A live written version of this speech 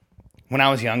When I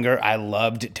was younger, I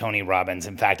loved Tony Robbins.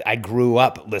 In fact, I grew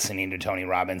up listening to Tony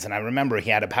Robbins, and I remember he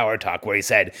had a power talk where he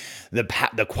said,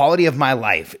 the quality of my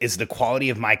life is the quality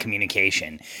of my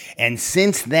communication. And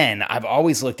since then, I've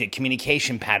always looked at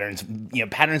communication patterns,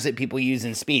 patterns that people use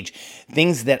in speech,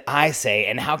 things that I say,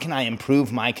 and how can I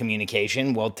improve my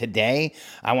communication? Well, today,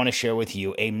 I want to share with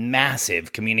you a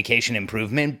massive communication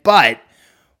improvement, but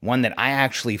one that I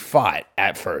actually fought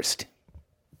at first.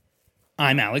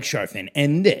 I'm Alex Sharfin,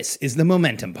 and this is the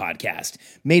Momentum Podcast,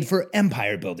 made for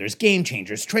empire builders, game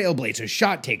changers, trailblazers,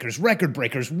 shot takers, record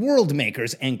breakers, world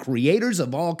makers, and creators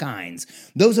of all kinds.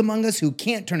 Those among us who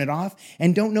can't turn it off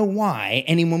and don't know why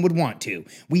anyone would want to.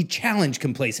 We challenge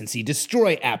complacency,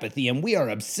 destroy apathy, and we are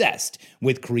obsessed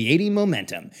with creating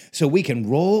momentum so we can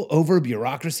roll over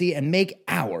bureaucracy and make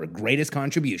our greatest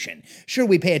contribution. Sure,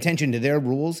 we pay attention to their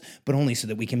rules, but only so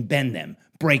that we can bend them,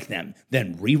 break them,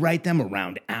 then rewrite them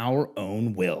around our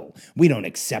own will. We don't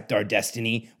accept our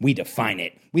destiny, we define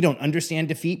it. We don't understand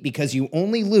defeat because you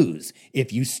only lose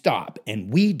if you stop,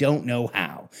 and we don't know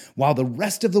how. While the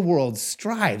rest of the world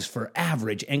strives for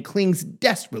average and clings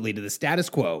desperately to the status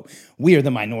quo, we are the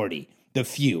minority, the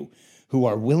few, who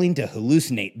are willing to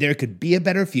hallucinate there could be a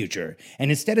better future,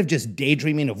 and instead of just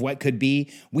daydreaming of what could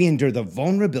be, we endure the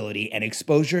vulnerability and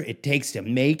exposure it takes to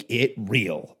make it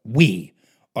real. We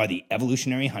are the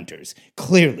evolutionary hunters,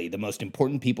 clearly the most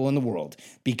important people in the world,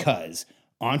 because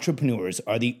entrepreneurs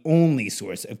are the only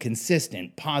source of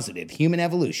consistent, positive human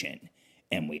evolution,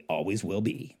 and we always will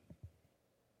be.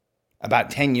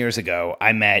 About 10 years ago,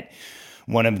 I met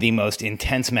one of the most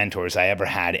intense mentors I ever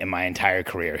had in my entire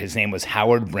career. His name was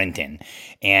Howard Brinton,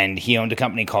 and he owned a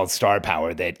company called Star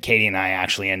Power that Katie and I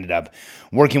actually ended up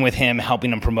working with him,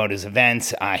 helping him promote his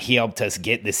events. He helped us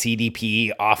get the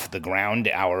CDP off the ground,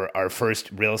 our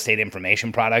first real estate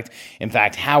information product. In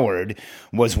fact, Howard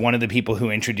was one of the people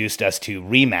who introduced us to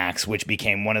RE/MAX, which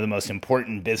became one of the most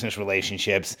important business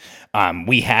relationships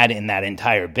we had in that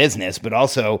entire business, but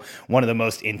also one of the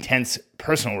most intense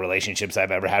personal relationships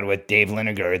I've ever had with Dave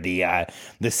Liniger,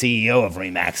 the CEO of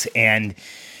RE/MAX. And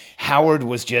Howard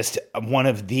was just one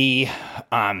of the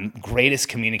greatest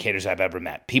communicators I've ever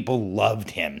met. People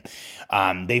loved him.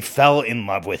 They fell in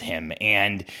love with him,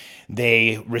 and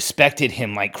they respected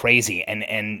him like crazy. And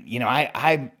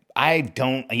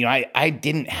I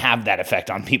didn't have that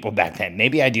effect on people back then.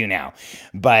 Maybe I do now,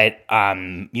 but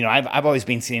I've always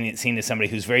been seen as somebody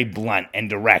who's very blunt and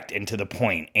direct and to the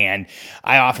point, and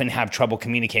I often have trouble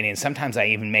communicating. And sometimes I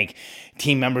even make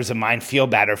team members of mine feel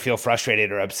bad or feel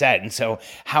frustrated or upset. And so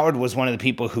Howard was one of the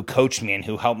people who coached me and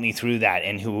who helped me through that,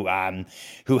 and who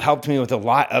helped me with a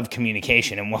lot of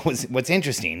communication. And what's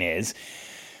interesting is,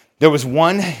 there was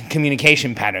one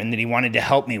communication pattern that he wanted to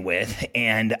help me with,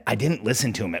 and I didn't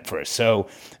listen to him at first. So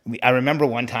I remember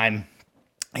one time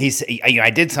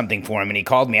I did something for him, and he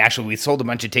called me. Actually, we sold a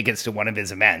bunch of tickets to one of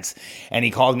his events, and he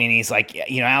called me, and he's like,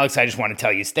 Alex, I just want to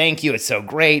tell you thank you. It's so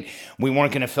great. We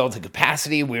weren't going to fill to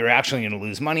capacity. We were actually going to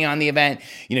lose money on the event.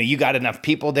 You got enough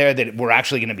people there that we're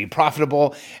actually going to be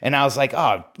profitable. And I was like,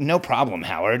 oh, no problem,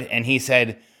 Howard. And he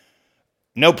said,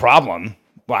 no problem.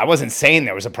 Well, I wasn't saying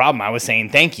there was a problem. I was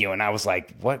saying thank you. And I was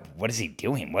like, what is he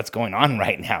doing? What's going on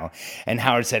right now? And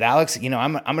Howard said, Alex,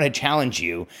 I'm going to challenge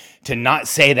you to not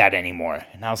say that anymore.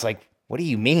 And I was like, what do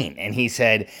you mean? And he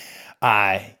said,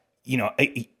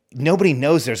 nobody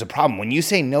knows there's a problem. When you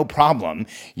say no problem,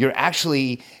 you're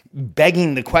actually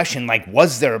begging the question, like,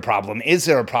 was there a problem? Is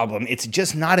there a problem? It's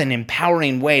just not an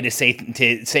empowering way to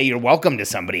say you're welcome to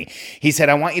somebody. He said,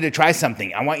 I want you to try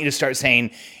something. I want you to start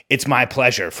saying, it's my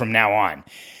pleasure from now on.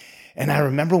 And I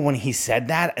remember when he said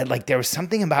that, like, there was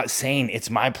something about saying it's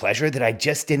my pleasure that I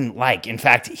just didn't like. In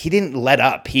fact, he didn't let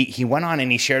up. He went on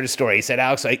and he shared a story. He said,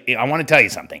 Alex, I want to tell you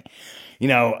something.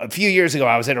 A few years ago,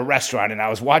 I was at a restaurant and I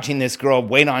was watching this girl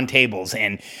wait on tables,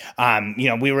 and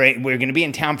we were going to be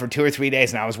in town for 2 or 3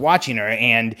 days, and I was watching her,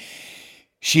 and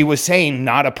she was saying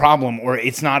not a problem, or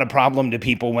it's not a problem to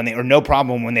people or no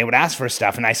problem when they would ask for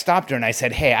stuff. And I stopped her and I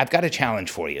said, hey, I've got a challenge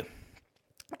for you.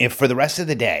 If for the rest of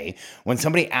the day, when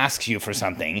somebody asks you for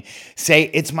something, say,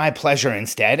 it's my pleasure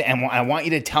instead, and I want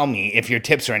you to tell me if your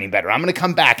tips are any better. I'm going to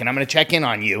come back and I'm going to check in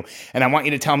on you, and I want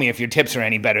you to tell me if your tips are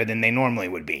any better than they normally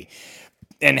would be.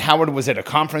 And Howard was at a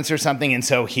conference or something, and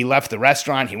so he left the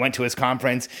restaurant. He went to his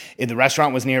conference. The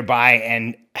restaurant was nearby,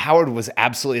 and Howard was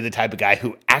absolutely the type of guy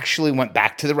who actually went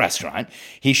back to the restaurant.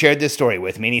 He shared this story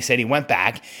with me, and he said he went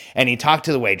back, and he talked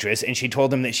to the waitress, and she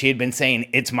told him that she had been saying,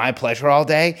 it's my pleasure all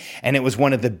day, and it was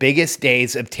one of the biggest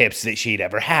days of tips that she'd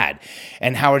ever had.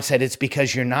 And Howard said, it's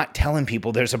because you're not telling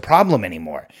people there's a problem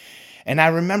anymore. And I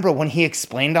remember when he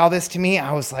explained all this to me,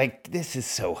 I was like, this is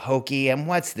so hokey. And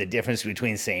what's the difference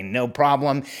between saying no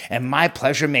problem and my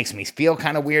pleasure? Makes me feel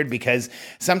kind of weird, because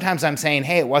sometimes I'm saying,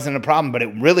 hey, it wasn't a problem, but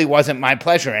it really wasn't my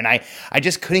pleasure. And I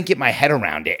just couldn't get my head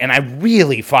around it. And I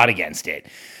really fought against it.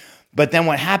 But then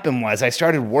what happened was I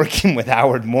started working with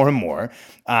Howard more and more.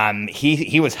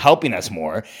 He was helping us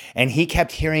more, and he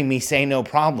kept hearing me say no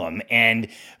problem. And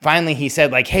finally he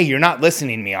said, like, hey, you're not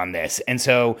listening to me on this. And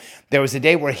so there was a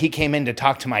day where he came in to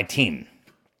talk to my team.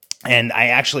 And I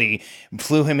actually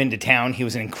flew him into town. He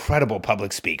was an incredible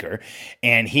public speaker.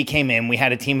 And he came in. We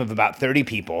had a team of about 30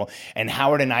 people. And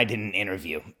Howard and I did an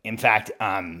interview. In fact,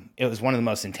 it was one of the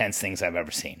most intense things I've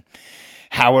ever seen.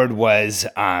 Howard was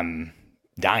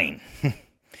dying.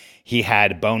 He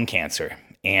had bone cancer,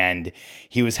 and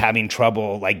he was having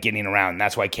trouble like getting around.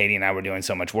 That's why Katie and I were doing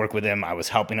so much work with him. I was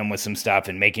helping him with some stuff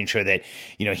and making sure that,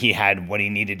 he had what he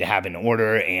needed to have in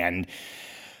order. And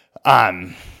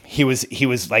he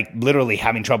was like literally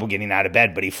having trouble getting out of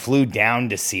bed, but he flew down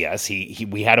to see us.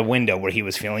 We had a window where he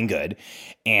was feeling good.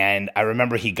 And I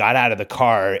remember he got out of the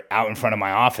car out in front of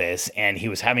my office, and he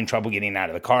was having trouble getting out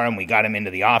of the car, and we got him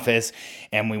into the office,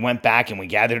 and we went back and we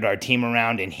gathered our team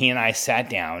around, and he and I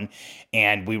sat down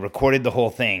and we recorded the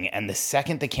whole thing. And the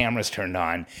second the cameras turned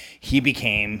on, he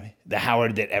became the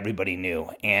Howard that everybody knew.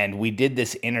 And we did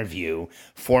this interview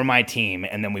for my team,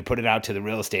 and then we put it out to the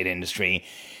real estate industry.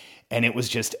 And it was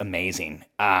just amazing.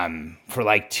 For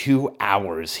like 2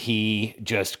 hours, he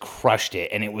just crushed it.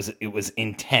 And it was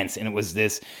intense. And it was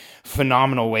this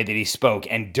phenomenal way that he spoke.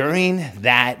 And during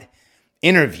that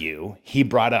interview, he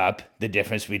brought up the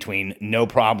difference between no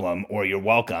problem or you're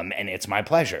welcome and it's my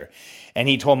pleasure. And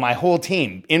he told my whole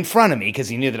team in front of me, because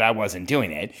he knew that I wasn't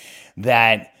doing it,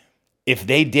 that if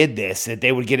they did this, that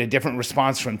they would get a different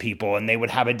response from people, and they would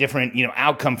have a different,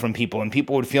 outcome from people, and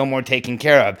people would feel more taken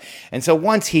care of. And so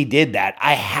once he did that,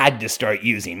 I had to start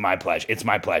using my pleasure. It's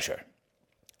my pleasure.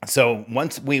 So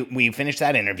once we finished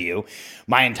that interview,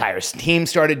 my entire team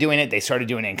started doing it. They started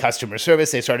doing it in customer service.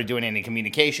 They started doing it in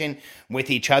communication with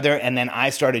each other. And then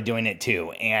I started doing it too.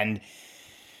 And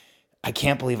I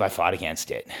can't believe I fought against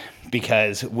it,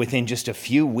 because within just a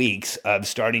few weeks of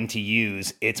starting to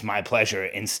use it's my pleasure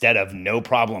instead of no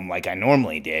problem like I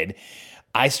normally did,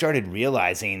 I started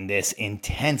realizing this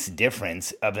intense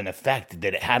difference of an effect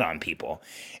that it had on people,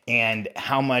 and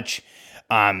how much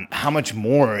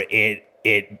more it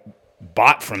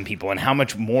bought from people, and how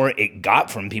much more it got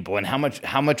from people, and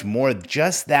how much more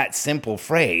just that simple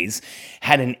phrase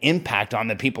had an impact on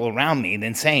the people around me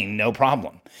than saying no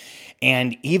problem.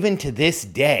 And even to this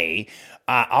day,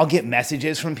 I'll get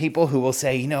messages from people who will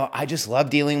say, I just love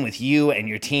dealing with you and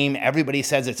your team. Everybody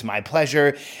says it's my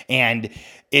pleasure, and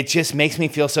it just makes me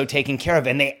feel so taken care of.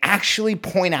 And they actually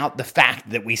point out the fact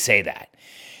that we say that.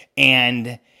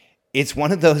 And it's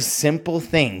one of those simple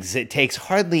things that takes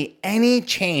hardly any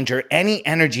change or any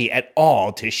energy at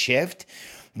all to shift.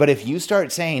 But if you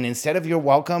start saying, instead of you're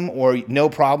welcome or no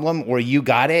problem or you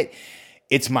got it,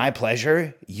 it's my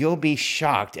pleasure, you'll be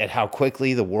shocked at how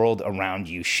quickly the world around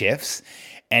you shifts,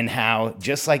 and how,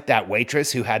 just like that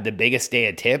waitress who had the biggest day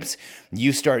of tips,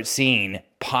 you start seeing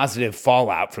positive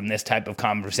fallout from this type of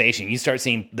conversation. You start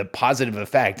seeing the positive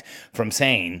effect from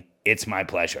saying, it's my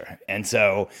pleasure. And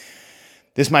so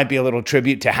this might be a little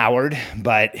tribute to Howard,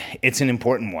 but it's an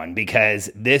important one, because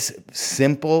this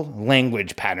simple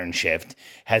language pattern shift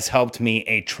has helped me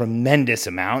a tremendous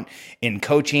amount in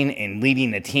coaching and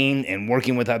leading a team and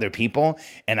working with other people.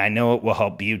 And I know it will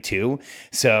help you too.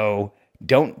 So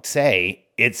don't say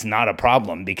it's not a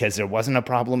problem, because there wasn't a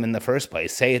problem in the first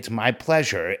place. Say it's my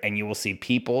pleasure, and you will see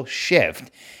people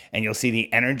shift, and you'll see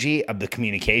the energy of the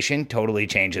communication totally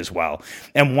change as well.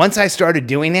 And once I started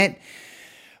doing it,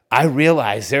 I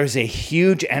realized there's a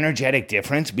huge energetic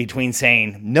difference between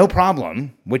saying no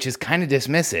problem, which is kind of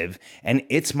dismissive, and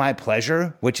it's my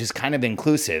pleasure, which is kind of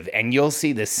inclusive, and you'll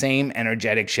see the same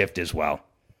energetic shift as well.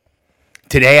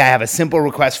 Today, I have a simple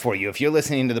request for you. If you're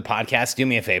listening to the podcast, do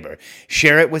me a favor.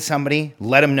 Share it with somebody,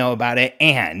 let them know about it,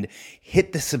 and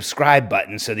hit the subscribe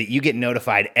button so that you get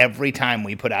notified every time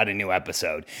we put out a new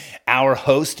episode. Our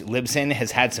host, Libsyn,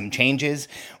 has had some changes.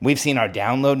 We've seen our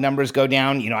download numbers go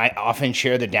down. I often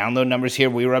share the download numbers here.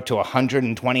 We were up to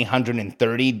 120,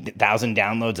 130,000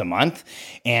 downloads a month,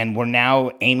 and we're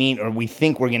now aiming, or we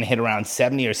think we're going to hit around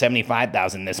 70 or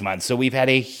 75,000 this month. So we've had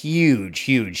a huge,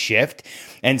 huge shift.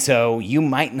 And so you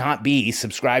might not be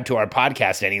subscribed to our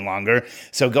podcast any longer.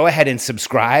 So go ahead and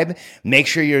subscribe. Make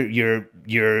sure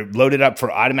you're loaded up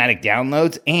for automatic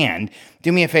downloads. And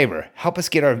do me a favor, help us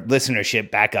get our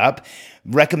listenership back up.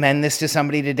 Recommend this to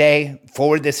somebody today,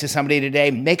 forward this to somebody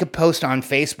today, make a post on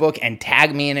Facebook and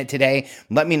tag me in it today.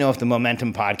 Let me know if the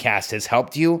Momentum Podcast has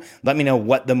helped you. Let me know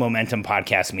what the Momentum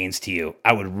Podcast means to you.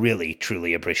 I would really,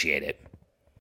 truly appreciate it.